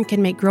platform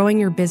can make growing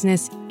your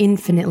business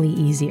infinitely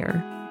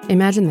easier.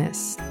 Imagine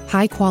this: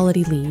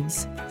 high-quality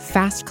leads,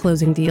 fast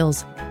closing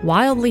deals,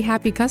 wildly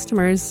happy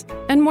customers,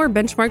 and more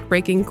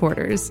benchmark-breaking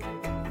quarters.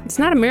 It's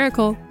not a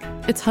miracle,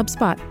 it's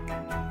HubSpot.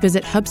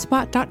 Visit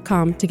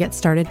HubSpot.com to get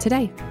started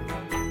today.